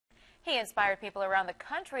He inspired people around the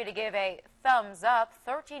country to give a thumbs up.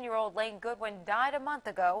 13-year-old Lane Goodwin died a month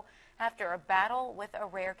ago after a battle with a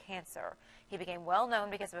rare cancer. He became well known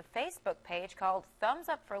because of a Facebook page called Thumbs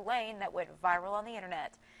Up for Lane that went viral on the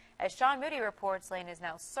internet. As Sean Moody reports, Lane is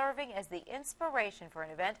now serving as the inspiration for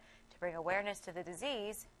an event to bring awareness to the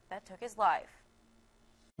disease that took his life.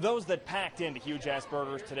 Those that packed into Huge Ass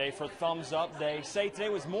Burgers today for Thumbs Up Day say today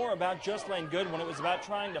was more about just Lane Goodwin. It was about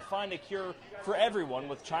trying to find a cure for everyone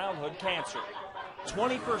with childhood cancer.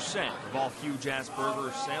 20% of all Huge Ass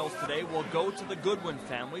Burgers sales today will go to the Goodwin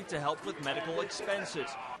family to help with medical expenses.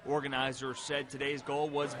 Organizers said today's goal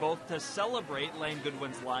was both to celebrate Lane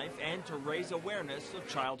Goodwin's life and to raise awareness of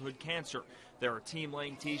childhood cancer. There are Team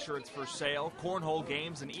Lane t-shirts for sale, cornhole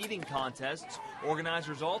games, and eating contests.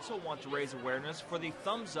 Organizers also want to raise awareness for the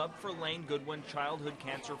Thumbs Up for Lane Goodwin Childhood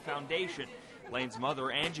Cancer Foundation. Lane's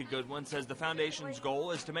mother, Angie Goodwin, says the foundation's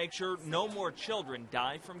goal is to make sure no more children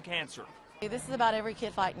die from cancer. This is about every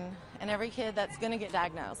kid fighting and every kid that's going to get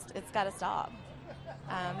diagnosed. It's got to stop.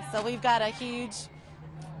 So we've got a huge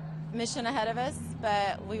mission ahead of us,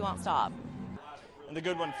 but we won't stop. And the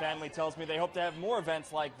Goodwin family tells me they hope to have more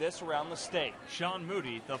events like this around the state. Sean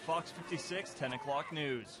Moody, the Fox 56 10 o'clock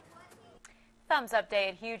news. Thumbs Up Day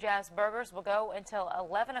at Huge Ass Burgers will go until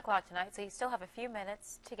 11 o'clock tonight, so you still have a few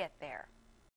minutes to get there.